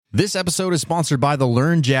This episode is sponsored by the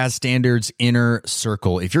Learn Jazz Standards Inner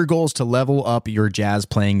Circle. If your goal is to level up your jazz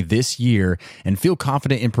playing this year and feel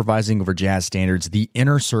confident improvising over jazz standards, the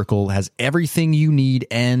Inner Circle has everything you need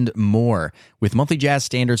and more. With monthly jazz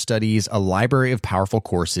standard studies, a library of powerful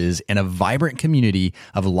courses, and a vibrant community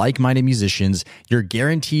of like-minded musicians, you're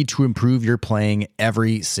guaranteed to improve your playing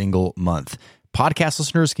every single month. Podcast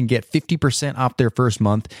listeners can get 50% off their first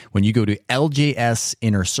month when you go to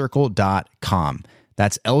ljsinnercircle.com.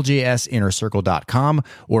 That's ljsinnercircle.com,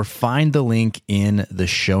 or find the link in the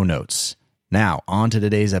show notes. Now, on to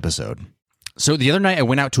today's episode. So the other night I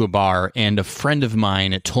went out to a bar and a friend of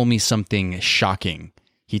mine told me something shocking.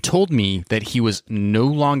 He told me that he was no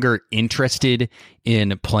longer interested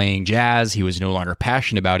in playing jazz. He was no longer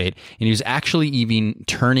passionate about it. And he was actually even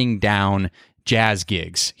turning down jazz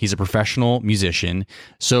gigs. He's a professional musician.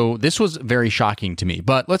 So this was very shocking to me.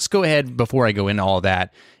 But let's go ahead, before I go into all of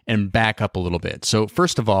that, and back up a little bit. So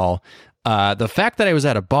first of all, the fact that I was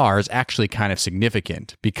at a bar is actually kind of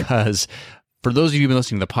significant, because for those of you who've been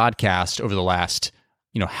listening to the podcast over the last,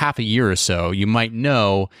 half a year or so, you might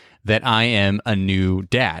know that I am a new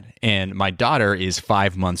dad, and my daughter is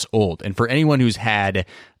 5 months old. And for anyone who's had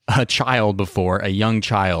a child before, a young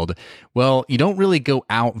child, well, you don't really go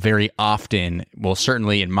out very often. Well,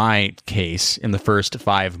 certainly in my case, in the first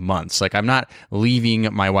 5 months. Like, I'm not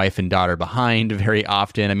leaving my wife and daughter behind very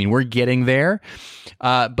often. I mean, we're getting there.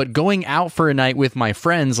 But going out for a night with my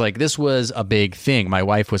friends, like, this was a big thing. My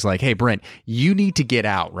wife was like, "Hey, Brent, you need to get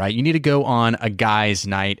out, right? You need to go on a guy's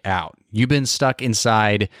night out. You've been stuck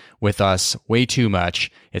inside with us way too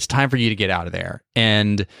much. It's time for you to get out of there."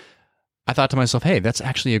 And I thought to myself, hey, that's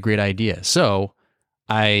actually a great idea. So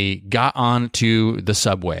I got on to the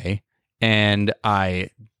subway and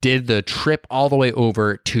I did the trip all the way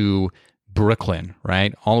over to Brooklyn,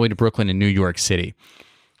 right? All the way to Brooklyn in New York City.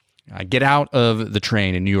 I get out of the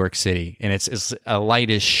train in New York City, and it's a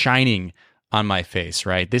light is shining on my face,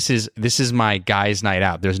 right? This is my guy's night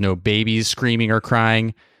out. There's no babies screaming or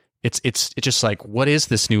crying. It's just like, what is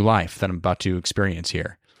this new life that I'm about to experience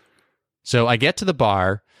here? So I get to the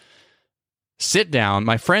bar, sit down.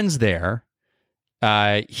 My friend's there.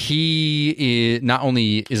 He not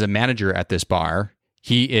only is a manager at this bar,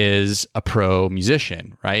 he is a pro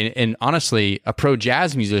musician, right? And honestly, a pro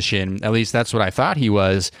jazz musician, at least that's what I thought he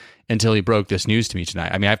was, until he broke this news to me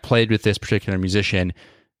tonight. I mean, I've played with this particular musician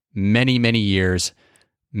many, many years,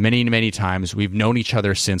 many, many times. We've known each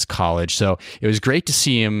other since college. So it was great to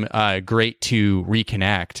see him, great to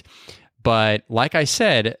reconnect. But like I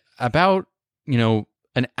said, about,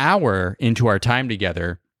 an hour into our time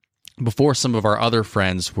together, before some of our other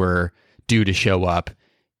friends were due to show up,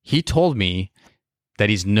 he told me that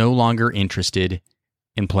he's no longer interested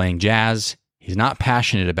in playing jazz. He's not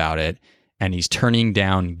passionate about it, and he's turning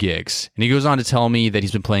down gigs. And he goes on to tell me that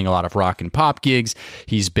he's been playing a lot of rock and pop gigs.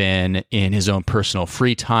 He's been in his own personal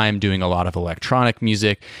free time doing a lot of electronic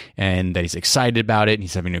music, and that he's excited about it, and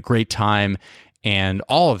he's having a great time, and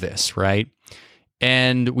all of this, right?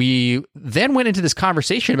 And we then went into this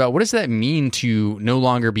conversation about, what does that mean to no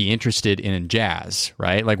longer be interested in jazz,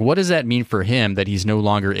 right? Like, what does that mean for him that he's no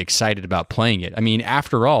longer excited about playing it? I mean,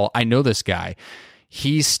 after all, I know this guy.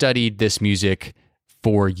 He studied this music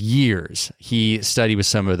for years. He studied with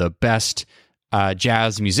some of the best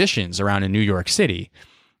jazz musicians around in New York City.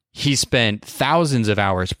 He spent thousands of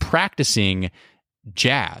hours practicing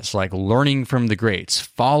jazz, like learning from the greats,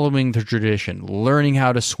 following the tradition, learning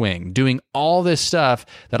how to swing, doing all this stuff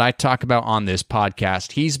that I talk about on this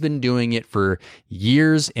podcast. He's been doing it for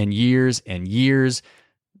years and years and years,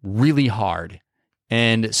 really hard.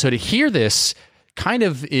 And so to hear this kind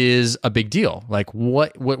of is a big deal. Like,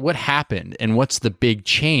 what happened, and what's the big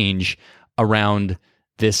change around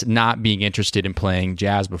this not being interested in playing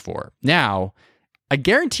jazz before? Now, I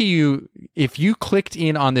guarantee you, if you clicked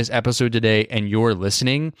in on this episode today and you're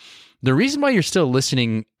listening, the reason why you're still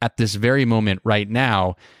listening at this very moment right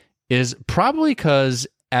now is probably because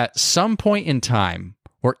at some point in time,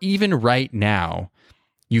 or even right now,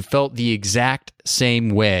 you felt the exact same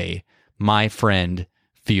way my friend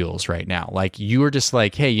feels right now. Like, you were just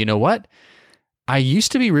like, hey, you know what? I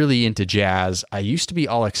used to be really into jazz. I used to be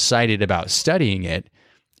all excited about studying it.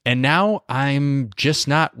 And now I'm just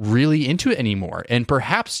not really into it anymore. And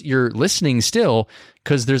perhaps you're listening still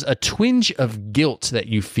because there's a twinge of guilt that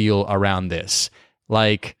you feel around this.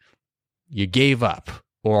 Like, you gave up,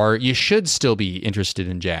 or you should still be interested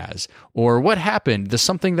in jazz, or what happened? There's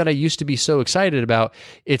something that I used to be so excited about,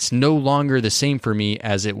 it's no longer the same for me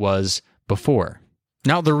as it was before.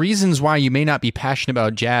 Now, the reasons why you may not be passionate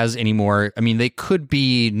about jazz anymore, I mean, they could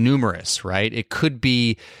be numerous, right? It could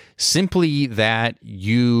be simply that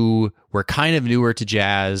you were kind of newer to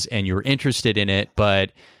jazz and you were interested in it,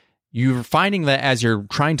 but you're finding that as you're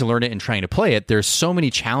trying to learn it and trying to play it, there's so many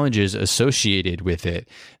challenges associated with it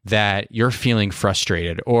that you're feeling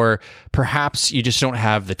frustrated. Or perhaps you just don't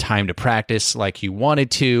have the time to practice like you wanted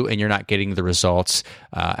to, and you're not getting the results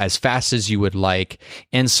as fast as you would like.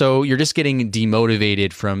 And so you're just getting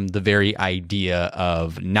demotivated from the very idea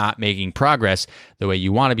of not making progress the way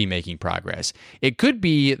you want to be making progress. It could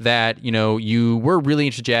be that, you were really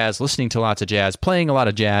into jazz, listening to lots of jazz, playing a lot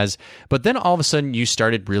of jazz, but then all of a sudden you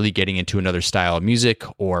started really getting into another style of music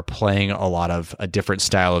or playing a lot of a different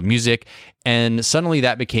style of music. And suddenly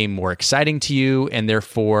that became more exciting to you, and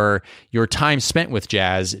therefore your time spent with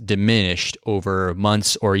jazz diminished over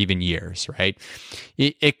months or even years, right?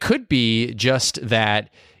 It could be just that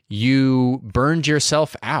you burned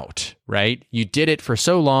yourself out, right? You did it for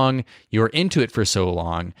so long, you're into it for so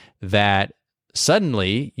long that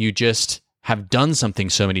suddenly you just have done something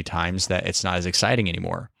so many times that it's not as exciting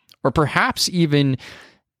anymore. Or perhaps even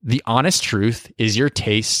the honest truth is your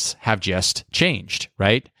tastes have just changed,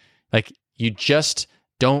 right? Like you just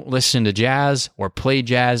don't listen to jazz or play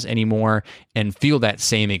jazz anymore and feel that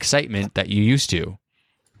same excitement that you used to.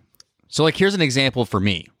 So here's an example for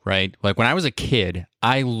me, right? Like when I was a kid,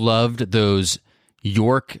 I loved those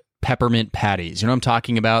York peppermint patties. You know what I'm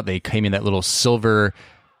talking about? They came in that little silver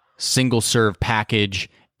single serve package,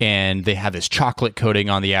 and they had this chocolate coating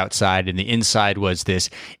on the outside, and the inside was this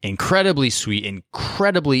incredibly sweet,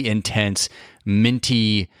 incredibly intense,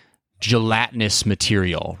 minty, gelatinous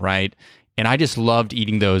material, right? And I just loved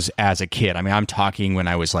eating those as a kid. I mean, I'm talking when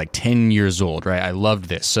I was like 10 years old, right? I loved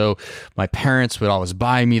this. So my parents would always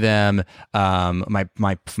buy me them.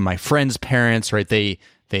 My friends' parents, right? They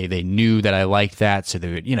knew that I liked that, so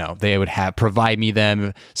they would provide me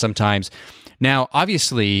them sometimes. Now,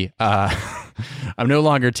 obviously, I'm no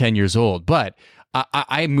longer 10 years old, but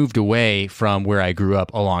I moved away from where I grew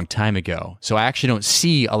up a long time ago. So I actually don't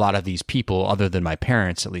see a lot of these people other than my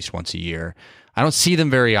parents at least once a year. I don't see them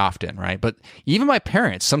very often, right? But even my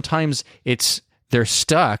parents, sometimes they're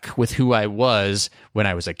stuck with who I was when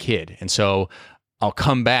I was a kid. And so I'll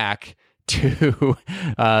come back to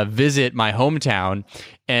visit my hometown,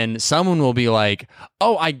 and someone will be like,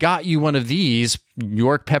 "Oh, I got you one of these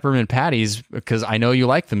York peppermint patties because I know you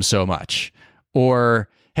like them so much." Or,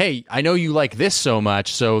 "Hey, I know you like this so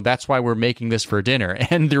much, so that's why we're making this for dinner."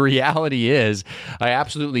 And the reality is, I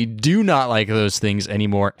absolutely do not like those things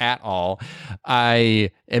anymore at all.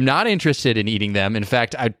 I am not interested in eating them. In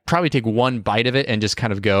fact, I'd probably take one bite of it and just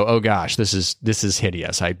kind of go, "Oh gosh, this is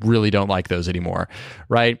hideous. I really don't like those anymore."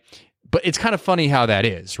 Right? But it's kind of funny how that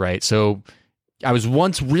is, right? So I was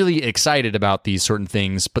once really excited about these certain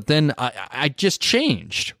things, but then I just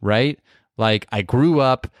changed, right? Like I grew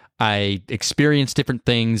up, I experienced different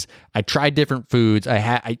things, I tried different foods,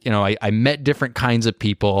 I met different kinds of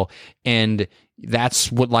people, and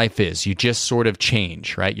that's what life is. You just sort of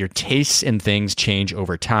change, right? Your tastes and things change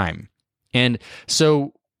over time. And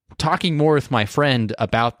so talking more with my friend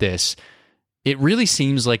about this, it really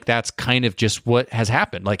seems like that's kind of just what has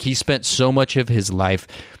happened. Like he spent so much of his life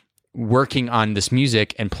working on this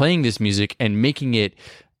music and playing this music and making it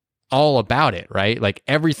all about it, right? Like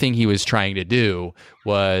everything he was trying to do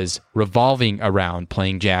was revolving around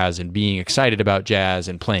playing jazz and being excited about jazz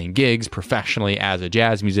and playing gigs professionally as a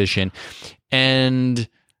jazz musician. And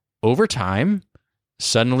over time,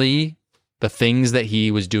 suddenly the things that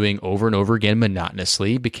he was doing over and over again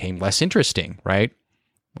monotonously became less interesting, right?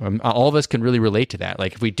 All of us can really relate to that.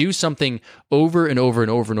 Like if we do something over and over and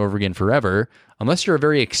over and over again forever, unless you're a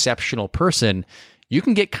very exceptional person, you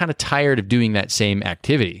can get kind of tired of doing that same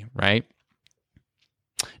activity, right?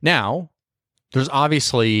 Now, there's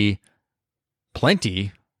obviously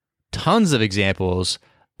tons of examples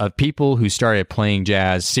of people who started playing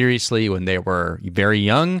jazz seriously when they were very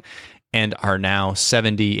young and are now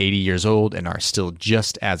 70, 80 years old and are still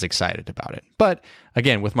just as excited about it. But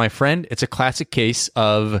again, with my friend, it's a classic case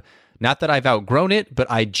of not that I've outgrown it, but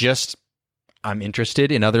I'm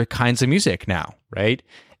interested in other kinds of music now, right?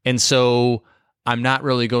 And so I'm not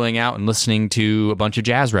really going out and listening to a bunch of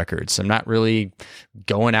jazz records. I'm not really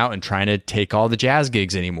going out and trying to take all the jazz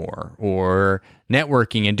gigs anymore, or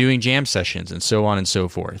networking and doing jam sessions and so on and so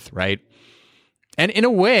forth, right? And in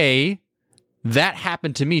a way, that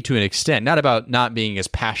happened to me to an extent, not about not being as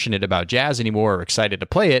passionate about jazz anymore or excited to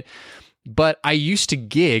play it, but I used to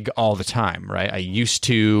gig all the time, right? I used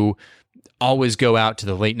to always go out to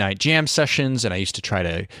the late night jam sessions, and I used to try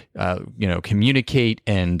to, communicate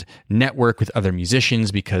and network with other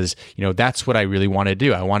musicians because, that's what I really wanted to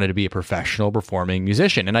do. I wanted to be a professional performing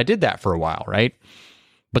musician, and I did that for a while, right?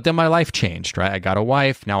 But then my life changed, right? I got a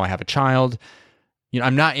wife, now I have a child.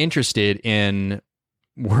 I'm not interested in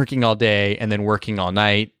working all day and then working all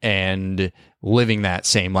night and living that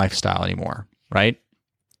same lifestyle anymore, right?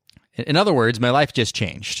 In other words, my life just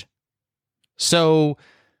changed. So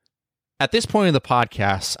at this point in the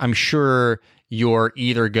podcast, I'm sure you're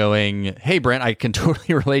either going, hey, Brent, I can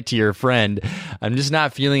totally relate to your friend. I'm just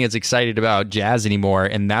not feeling as excited about jazz anymore,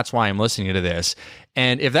 and that's why I'm listening to this.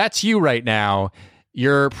 And if that's you right now,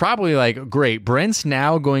 you're probably like, great, Brent's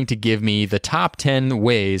now going to give me the top 10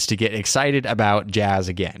 ways to get excited about jazz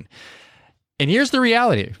again. And here's the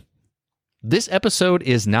reality. This episode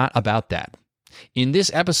is not about that. In this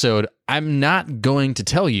episode, I'm not going to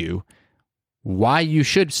tell you why you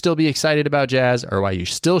should still be excited about jazz or why you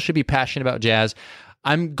still should be passionate about jazz.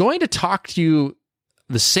 I'm going to talk to you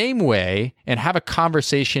the same way and have a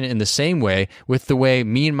conversation in the same way with the way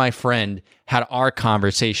me and my friend had our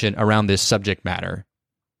conversation around this subject matter.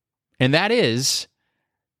 And that is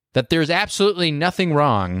that there's absolutely nothing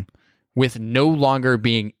wrong with no longer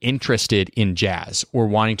being interested in jazz or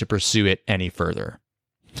wanting to pursue it any further.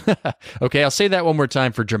 Okay, I'll say that one more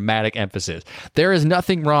time for dramatic emphasis. There is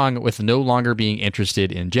nothing wrong with no longer being interested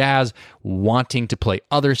in jazz, wanting to play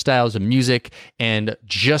other styles of music, and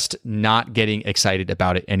just not getting excited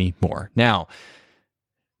about it anymore. Now,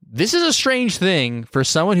 this is a strange thing for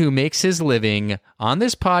someone who makes his living on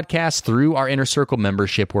this podcast through our Inner Circle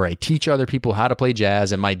membership, where I teach other people how to play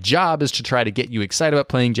jazz, and my job is to try to get you excited about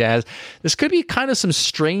playing jazz. This could be kind of some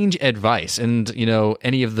strange advice. And,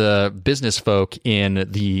 any of the business folk in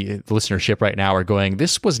the listenership right now are going,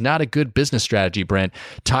 this was not a good business strategy, Brent,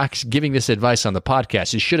 giving this advice on the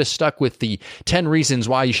podcast. You should have stuck with the 10 reasons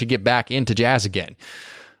why you should get back into jazz again.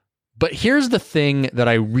 But here's the thing that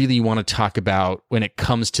I really want to talk about when it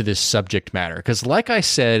comes to this subject matter. Because like I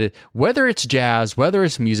said, whether it's jazz, whether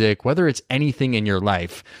it's music, whether it's anything in your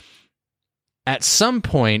life, at some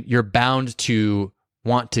point you're bound to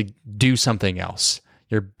want to do something else.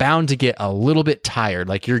 You're bound to get a little bit tired.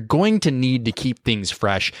 Like you're going to need to keep things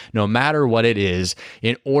fresh no matter what it is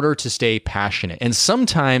in order to stay passionate. And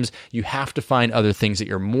sometimes you have to find other things that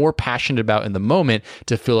you're more passionate about in the moment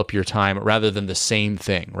to fill up your time rather than the same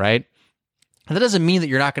thing, right? And that doesn't mean that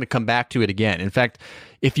you're not going to come back to it again. In fact,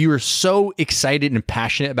 if you are so excited and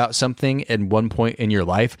passionate about something at one point in your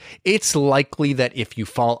life, it's likely that if you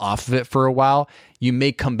fall off of it for a while, you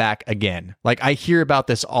may come back again. Like I hear about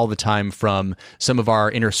this all the time from some of our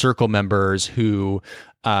Inner Circle members who,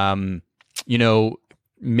 maybe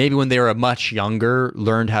when they were much younger,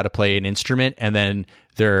 learned how to play an instrument, and then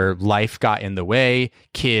their life got in the way,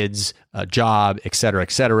 kids, a job, et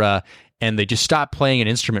cetera, and they just stopped playing an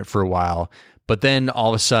instrument for a while. But then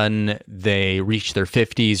all of a sudden they reach their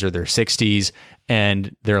 50s or their 60s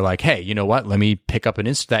and they're like, hey, you know what? Let me pick up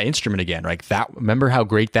that instrument again. Like that, remember how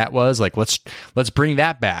great that was? Like, let's bring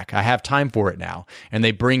that back. I have time for it now. And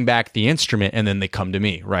they bring back the instrument and then they come to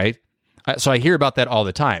me, right? So I hear about that all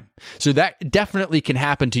the time. So that definitely can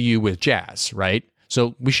happen to you with jazz, right?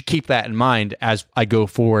 So we should keep that in mind as I go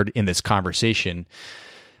forward in this conversation.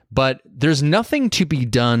 But there's nothing to be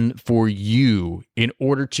done for you in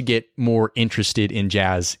order to get more interested in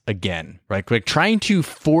jazz again, right? Like trying to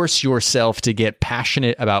force yourself to get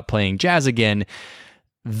passionate about playing jazz again,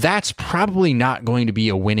 that's probably not going to be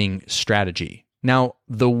a winning strategy. Now,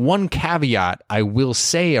 the one caveat I will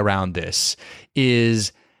say around this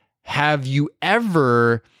is, have you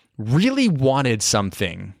ever really wanted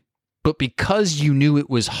something, but because you knew it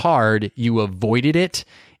was hard, you avoided it,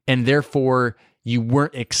 and therefore you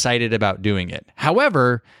weren't excited about doing it?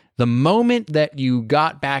 However, the moment that you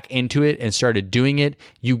got back into it and started doing it,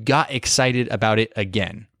 you got excited about it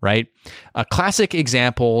again, right? Classic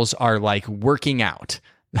examples are like working out.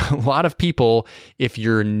 A lot of people, if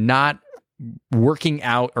you're not working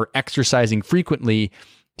out or exercising frequently,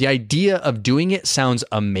 the idea of doing it sounds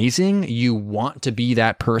amazing. You want to be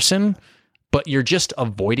that person, but you're just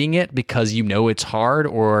avoiding it because you know it's hard,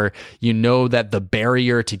 or you know that the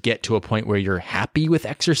barrier to get to a point where you're happy with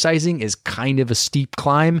exercising is kind of a steep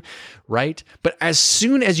climb, right? But as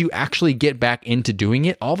soon as you actually get back into doing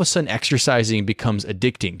it, all of a sudden exercising becomes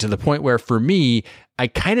addicting to the point where for me, I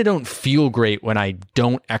kind of don't feel great when I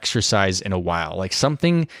don't exercise in a while. Like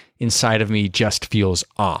something inside of me just feels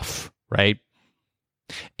off, right?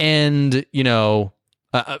 And,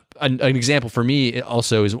 An example for me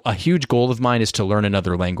also is a huge goal of mine is to learn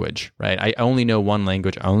another language, right? I only know one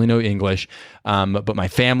language. I only know English, but my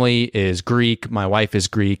family is Greek. My wife is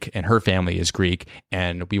Greek and her family is Greek.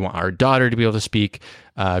 And we want our daughter to be able to speak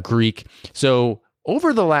Greek. So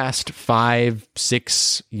over the last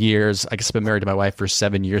 5-6 years, I guess I've been married to my wife for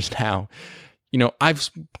 7 years now, I've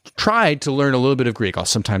tried to learn a little bit of Greek. I'll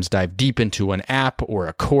sometimes dive deep into an app or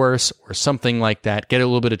a course or something like that, get a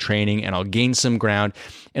little bit of training, and I'll gain some ground,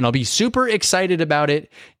 and I'll be super excited about it,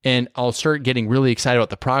 and I'll start getting really excited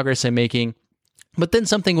about the progress I'm making, but then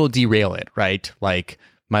something will derail it, right? Like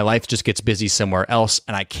my life just gets busy somewhere else,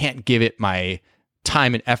 and I can't give it my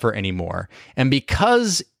time and effort anymore. And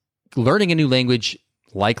because learning a new language,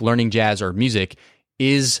 like learning jazz or music,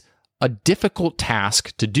 is a difficult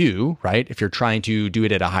task to do, right? If you're trying to do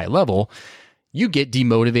it at a high level, you get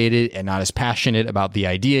demotivated and not as passionate about the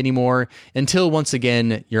idea anymore until once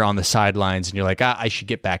again, you're on the sidelines and you're like, I should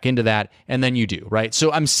get back into that. And then you do, right?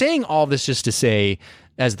 So I'm saying all this just to say,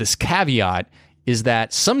 as this caveat, is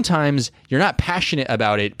that sometimes you're not passionate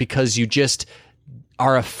about it because you just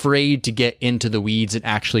are afraid to get into the weeds and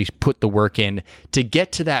actually put the work in to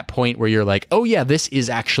get to that point where you're like, oh yeah, this is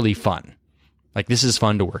actually fun. Like this is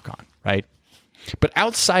fun to work on, right? But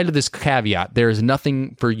outside of this caveat, there is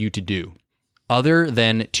nothing for you to do other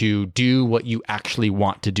than to do what you actually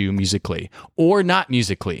want to do musically or not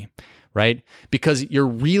musically, right? Because you're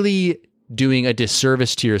really doing a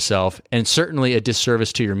disservice to yourself and certainly a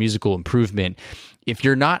disservice to your musical improvement if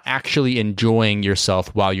you're not actually enjoying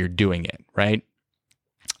yourself while you're doing it, right?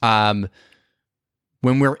 When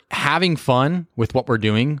we're having fun with what we're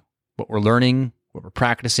doing, what we're learning, what we're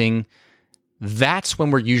practicing, that's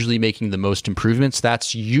when we're usually making the most improvements.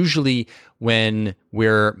 That's usually when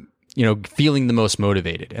we're, feeling the most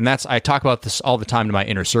motivated. And I talk about this all the time to my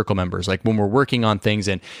inner circle members. Like when we're working on things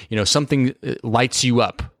and, something lights you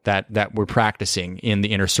up that we're practicing in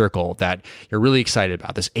the inner circle that you're really excited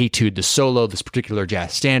about, this etude, this solo, this particular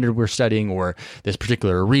jazz standard we're studying, or this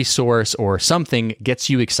particular resource or something gets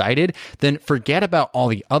you excited, then forget about all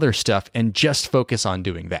the other stuff and just focus on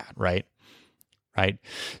doing that, right? Right.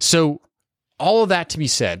 So all of that to be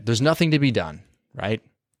said, there's nothing to be done, right?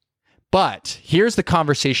 But here's the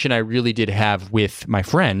conversation I really did have with my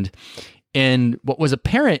friend. And what was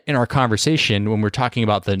apparent in our conversation when we're talking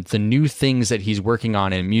about the new things that he's working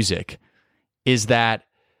on in music is that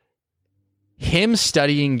him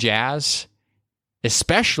studying jazz,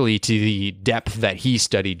 especially to the depth that he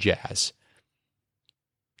studied jazz,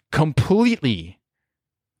 completely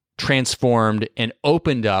transformed and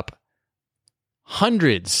opened up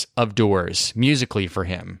hundreds of doors musically for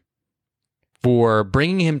him, for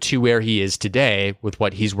bringing him to where he is today with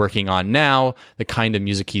what he's working on now, the kind of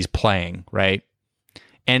music he's playing, right?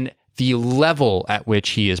 And the level at which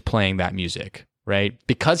he is playing that music, right?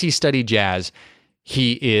 Because he studied jazz,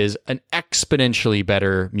 he is an exponentially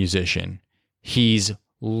better musician. He's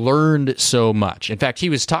learned so much. In fact,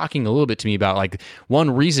 he was talking a little bit to me about like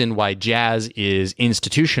one reason why jazz is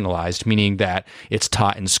institutionalized, meaning that it's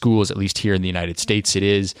taught in schools, at least here in the United States it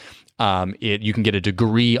is. You can get a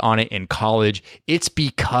degree on it in college. It's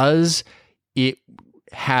because it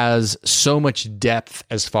has so much depth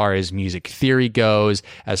as far as music theory goes,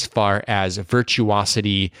 as far as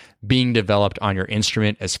virtuosity being developed on your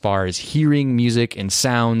instrument, as far as hearing music and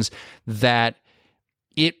sounds, that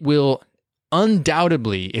it will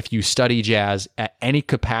undoubtedly, if you study jazz at any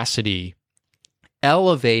capacity,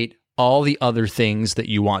 elevate all the other things that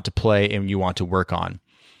you want to play and you want to work on.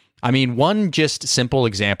 I mean, one just simple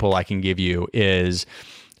example I can give you is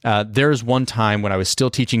there's one time when I was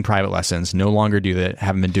still teaching private lessons, no longer do that,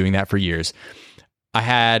 haven't been doing that for years. I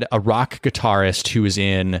had a rock guitarist who was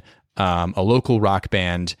in a local rock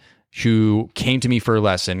band who came to me for a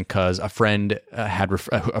lesson because a friend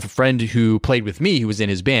a friend who played with me, who was in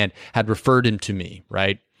his band, had referred him to me,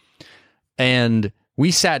 right? And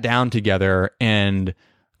we sat down together and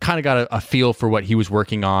kind of got a feel for what he was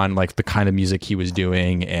working on, like the kind of music he was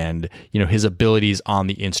doing and, his abilities on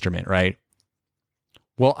the instrument, right?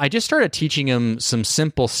 Well, I just started teaching him some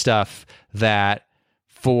simple stuff that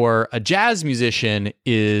for a jazz musician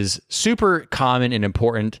is super common and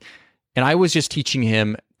important. And I was just teaching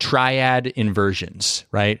him triad inversions,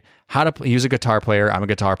 right? He was a guitar player, I'm a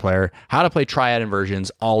guitar player, how to play triad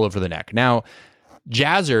inversions all over the neck. Now,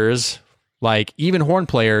 jazzers, like even horn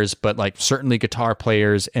players, but like certainly guitar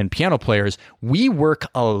players and piano players, we work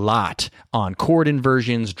a lot on chord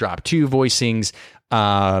inversions, drop two voicings,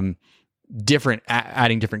 adding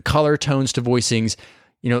different color tones to voicings,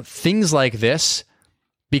 things like this,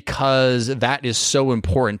 because that is so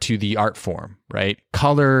important to the art form, right?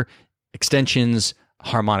 Color, extensions,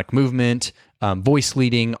 harmonic movement, voice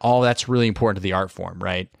leading, all that's really important to the art form,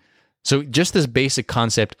 right? So just this basic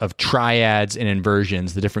concept of triads and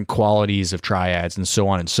inversions, the different qualities of triads and so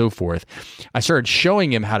on and so forth. I started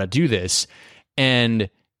showing him how to do this, and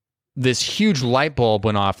this huge light bulb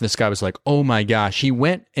went off. This guy was like, oh my gosh. He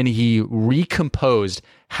went and he recomposed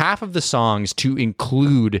half of the songs to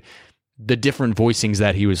include the different voicings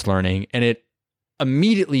that he was learning, and it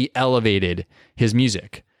immediately elevated his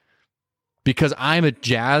music. Because I'm a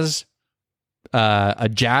jazz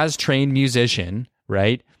trained musician,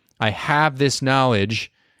 right? I have this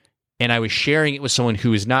knowledge, and I was sharing it with someone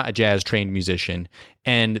who is not a jazz trained musician,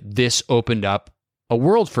 and this opened up a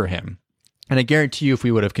world for him. And I guarantee you, if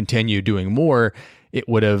we would have continued doing more, it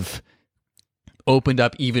would have opened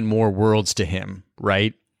up even more worlds to him,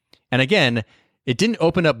 right? And again, it didn't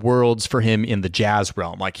open up worlds for him in the jazz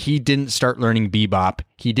realm. Like, he didn't start learning bebop.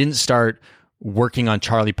 He didn't start working on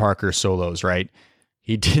Charlie Parker solos, right?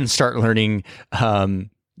 He didn't start learning,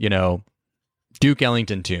 Duke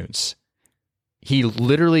Ellington tunes. He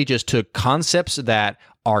literally just took concepts that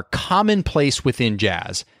are commonplace within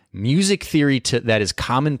jazz, music theory that is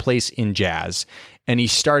commonplace in jazz, and he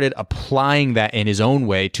started applying that in his own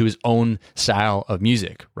way to his own style of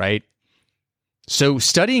music, right? So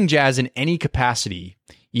studying jazz in any capacity,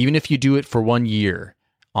 even if you do it for 1 year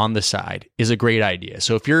on the side, is a great idea.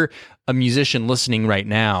 So if you're a musician listening right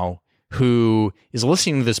now who is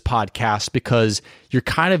listening to this podcast because you're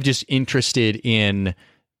kind of just interested in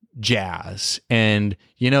jazz and,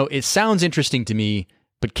 it sounds interesting to me,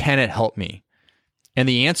 but can it help me? And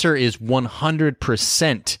the answer is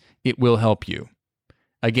 100% it will help you.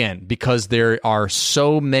 Again, because there are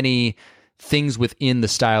so many things within the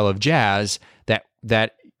style of jazz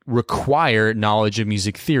that require knowledge of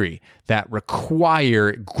music theory, that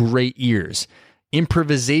require great ears.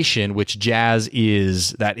 Improvisation, which that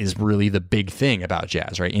is really the big thing about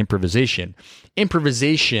jazz, right? Improvisation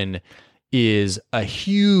is a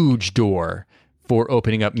huge door for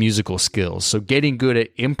opening up musical skills. So getting good at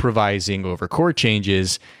improvising over chord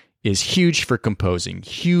changes is huge for composing,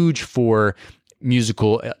 huge for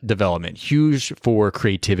musical development, huge for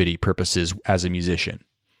creativity purposes as a musician.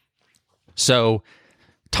 So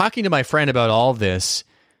talking to my friend about all this,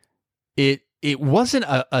 it wasn't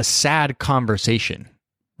a sad conversation,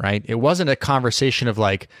 right? It wasn't a conversation of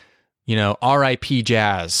like, RIP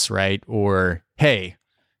jazz, right? Or, hey,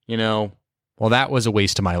 well, that was a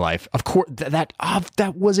waste of my life. Of course,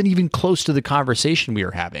 that wasn't even close to the conversation we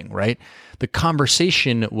were having, right? The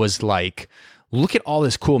conversation was like, look at all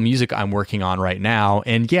this cool music I'm working on right now.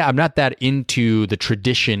 And yeah, I'm not that into the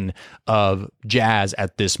tradition of jazz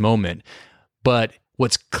at this moment. But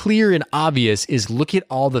what's clear and obvious is look at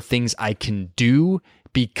all the things I can do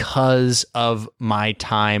because of my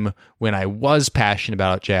time when I was passionate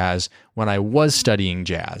about jazz, when I was studying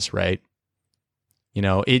jazz, right?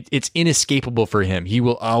 It's inescapable for him. He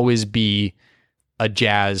will always be a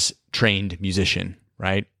jazz-trained musician,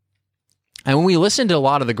 right? And when we listen to a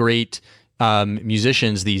lot of the great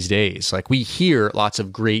musicians these days, like we hear lots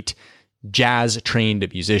of great jazz-trained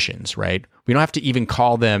musicians, right? We don't have to even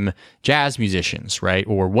call them jazz musicians, right?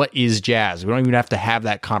 Or what is jazz? We don't even have to have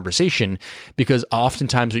that conversation because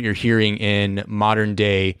oftentimes what you're hearing in modern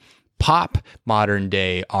day pop, modern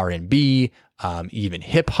day R&B, even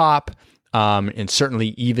hip hop, and certainly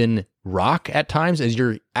even rock at times, is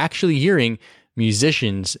you're actually hearing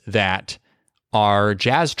musicians that are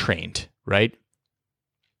jazz trained, right?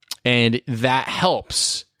 And that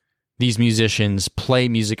helps these musicians play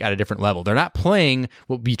music at a different level. They're not playing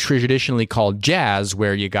what would be traditionally called jazz,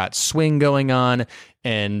 where you got swing going on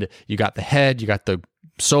and you got the head, you got the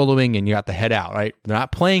soloing, and you got the head out, right? They're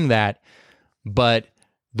not playing that, but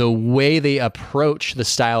the way they approach the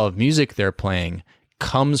style of music they're playing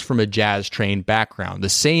comes from a jazz-trained background. The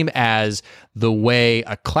same as the way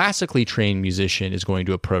a classically trained musician is going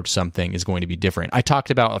to approach something is going to be different. I talked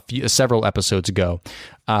about several episodes ago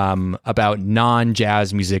about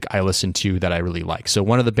non-jazz music I listen to that I really like. So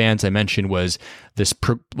one of the bands I mentioned was this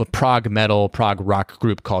prog metal, prog rock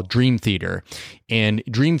group called Dream Theater. And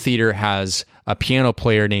Dream Theater has a piano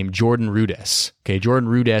player named Jordan Rudess. Okay, Jordan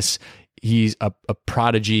Rudess, he's a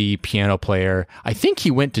prodigy piano player. I think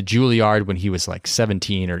he went to Juilliard when he was like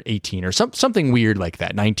 17 or 18 or something weird like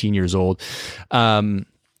that, 19 years old. And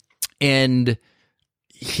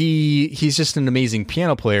he's just an amazing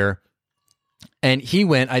piano player. And he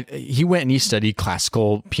went and he studied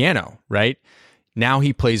classical piano, right? Now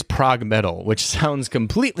he plays prog metal, which sounds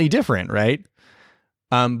completely different, right?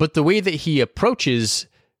 But the way that he approaches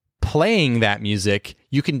playing that music,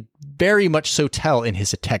 you can very much so tell in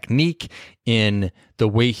his technique, in the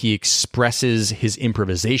way he expresses his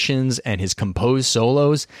improvisations and his composed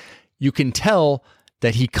solos. you can tell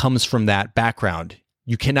that he comes from that background.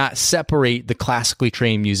 You cannot separate the classically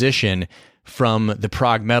trained musician from the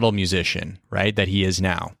prog metal musician, right, that he is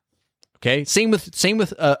now. Okay? Same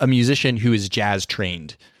with a musician who is jazz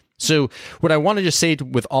trained. So what I want to just say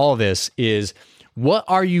with all of this is, what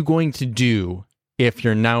are you going to do if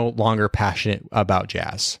you're no longer passionate about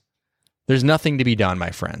jazz? There's nothing to be done, my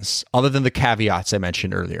friends, other than the caveats I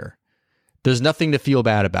mentioned earlier. There's nothing to feel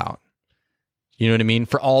bad about. You know what I mean?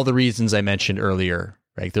 For all the reasons I mentioned earlier,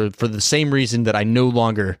 right? For the same reason that I no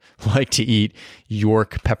longer like to eat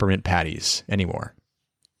York peppermint patties anymore,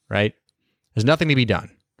 right? There's nothing to be done.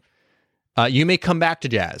 You may come back to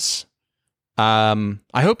jazz. I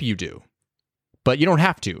hope you do, but you don't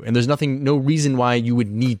have to. And there's no reason why you would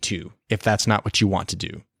need to if that's not what you want to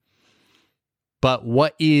do. But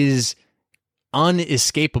what is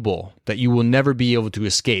unescapable that you will never be able to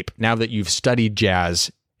escape now that you've studied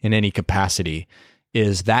jazz in any capacity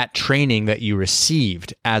is that training that you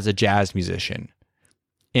received as a jazz musician.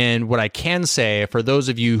 And what I can say for those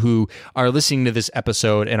of you who are listening to this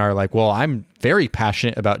episode and are like, well, I'm very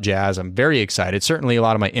passionate about jazz, I'm very excited. Certainly a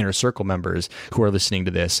lot of my inner circle members who are listening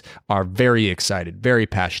to this are very excited, very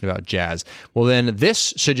passionate about jazz. Well, then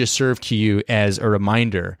this should just serve to you as a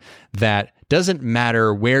reminder that doesn't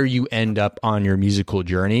matter where you end up on your musical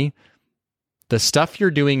journey, the stuff you're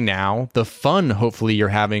doing now, the fun hopefully you're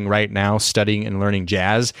having right now studying and learning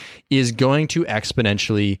jazz is going to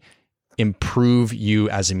exponentially improve you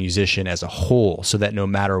as a musician as a whole, so that no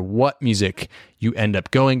matter what music you end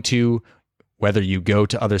up going to, whether you go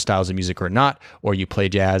to other styles of music or not, or you play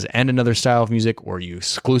jazz and another style of music, or you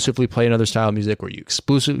exclusively play another style of music, or you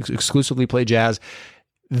exclusively play jazz,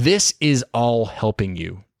 this is all helping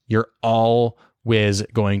you. You're always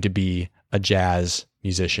going to be a jazz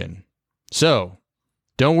musician. So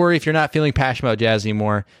don't worry if you're not feeling passionate about jazz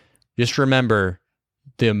anymore. Just remember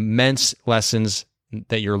the immense lessons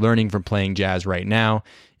that you're learning from playing jazz right now.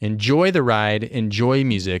 Enjoy the ride, enjoy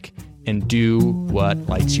music, and do what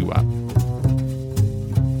lights you up.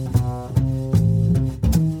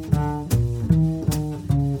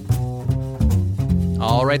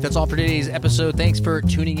 All right, that's all for today's episode. Thanks for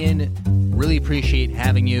tuning in. Really appreciate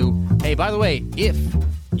having you. Hey, by the way, if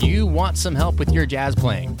you want some help with your jazz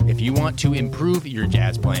playing, if you want to improve your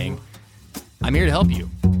jazz playing, I'm here to help you.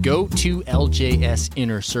 Go to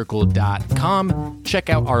ljsinnercircle.com. Check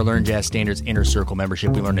out our Learn Jazz Standards Inner Circle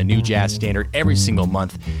membership. We learn a new jazz standard every single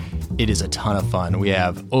month. It is a ton of fun. We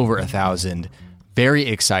have over 1,000 very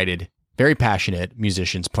excited, very passionate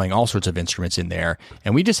musicians playing all sorts of instruments in there.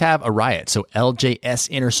 And we just have a riot. So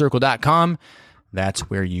ljsinnercircle.com. That's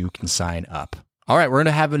where you can sign up. All right, we're going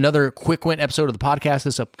to have another quick win episode of the podcast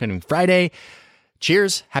this upcoming Friday.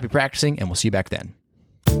 Cheers, happy practicing, and we'll see you back then.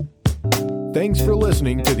 Thanks for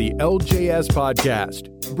listening to the LJS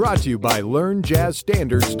Podcast, brought to you by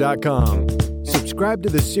LearnJazzStandards.com. Subscribe to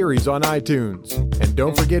the series on iTunes, and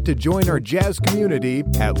don't forget to join our jazz community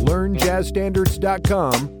at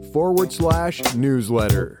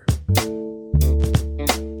LearnJazzStandards.com/newsletter.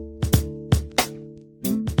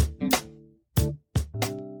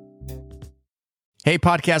 Hey,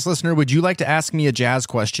 podcast listener, would you like to ask me a jazz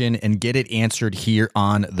question and get it answered here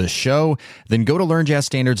on the show? Then go to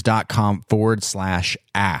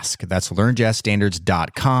learnjazzstandards.com/ask. That's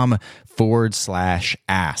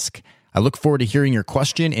learnjazzstandards.com/ask. I look forward to hearing your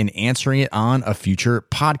question and answering it on a future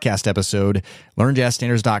podcast episode.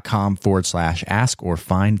 Learnjazzstandards.com/ask, or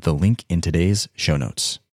find the link in today's show notes.